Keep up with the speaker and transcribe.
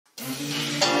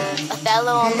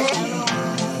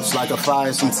It's like a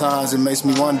fire sometimes, it makes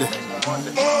me wonder.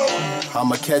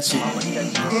 I'ma catch it,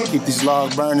 keep these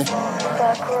logs burning.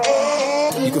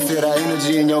 You can feel that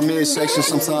energy in your midsection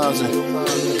sometimes, and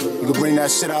you can bring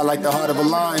that shit out like the heart of a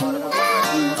lion.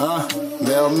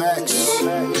 Mel Max.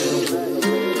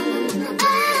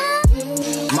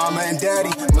 Mama and daddy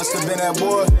must have been at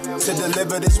war to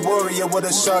deliver this warrior with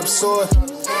a sharp sword.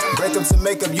 Break up to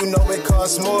make up, you know it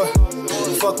costs more.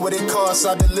 Fuck what it costs,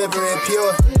 I deliver it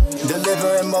pure.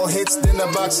 Delivering more hits than a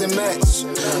boxing match.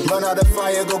 Run out of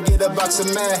fire, go get a box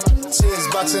of matches.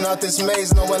 Boxing out this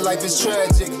maze, knowing life is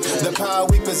tragic. The power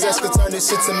we possess could turn this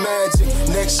shit to magic.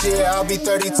 Next year I'll be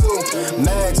 32,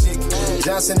 magic.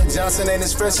 Johnson & Johnson ain't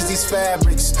as fresh as these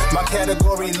fabrics. My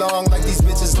category long like these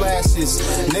bitches' lashes.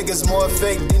 Niggas more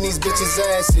fake than these bitches'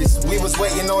 asses. We was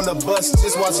waiting on the bus,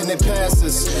 just watching it pass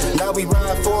us. Now we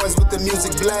ride forwards with the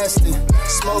music blasting.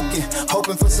 Smoking,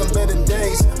 hoping for some better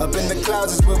days. Up in the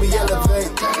clouds is where we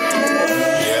elevate.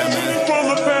 Yeah, man.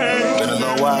 Been a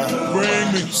little while.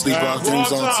 Sleepwalk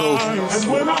dreams on tour.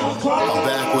 I'm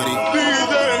back with it.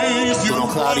 But on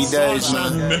cloudy days,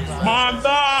 man.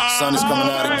 Sun is coming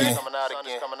out again.